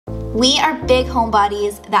We are big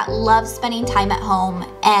homebodies that love spending time at home,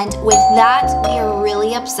 and with that, we are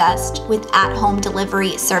really obsessed with at-home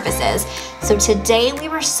delivery services. So today we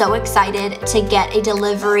were so excited to get a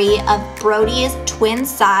delivery of Brody's twin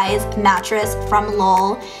size mattress from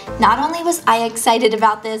Lull. Not only was I excited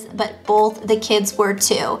about this, but both the kids were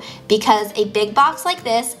too, because a big box like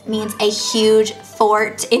this means a huge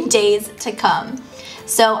fort in days to come.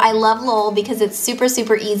 So I love Lull because it's super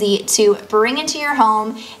easy to bring into your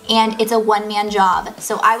home, and it's a one-man job.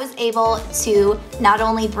 So I was able to not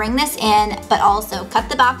only bring this in, but also cut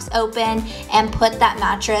the box open and put that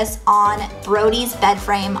mattress on Brody's bed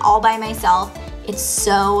frame all by myself. It's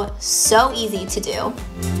so easy to do.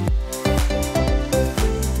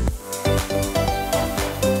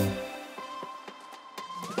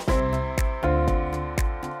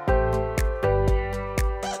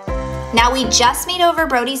 Now we just made over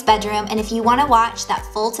Brody's bedroom, and if you want to watch that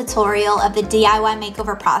full tutorial of the DIY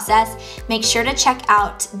makeover process, make sure to check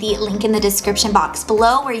out the link in the description box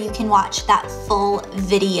below where you can watch that full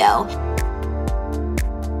video.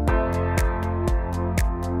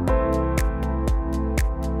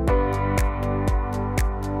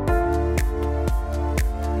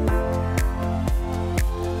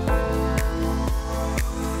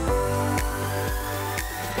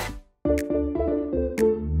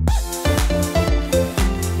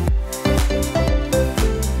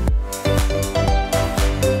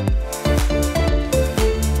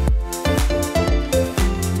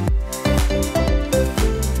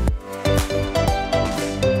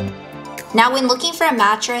 Now, when looking for a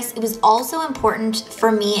mattress, it was also important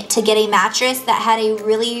for me to get a mattress that had a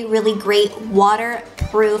really great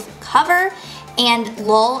waterproof cover, and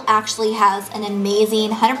Lull actually has an amazing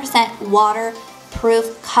 100%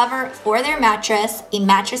 waterproof cover for their mattress, a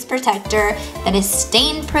mattress protector that is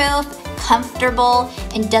stain proof, comfortable,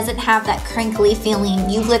 and doesn't have that crinkly feeling.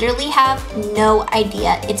 You literally have no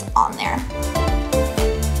idea it's on there.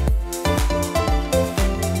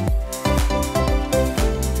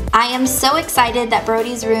 I am so excited that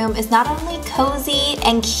Brody's room is not only cozy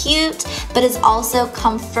and cute, but is also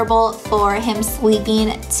comfortable for him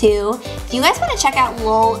sleeping too. If you guys want to check out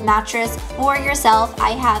Lull Mattress for yourself,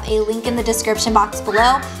 I have a link in the description box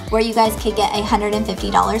below where you guys could get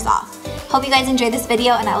 $150 off. Hope you guys enjoyed this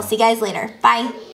video, and I will see you guys later. Bye!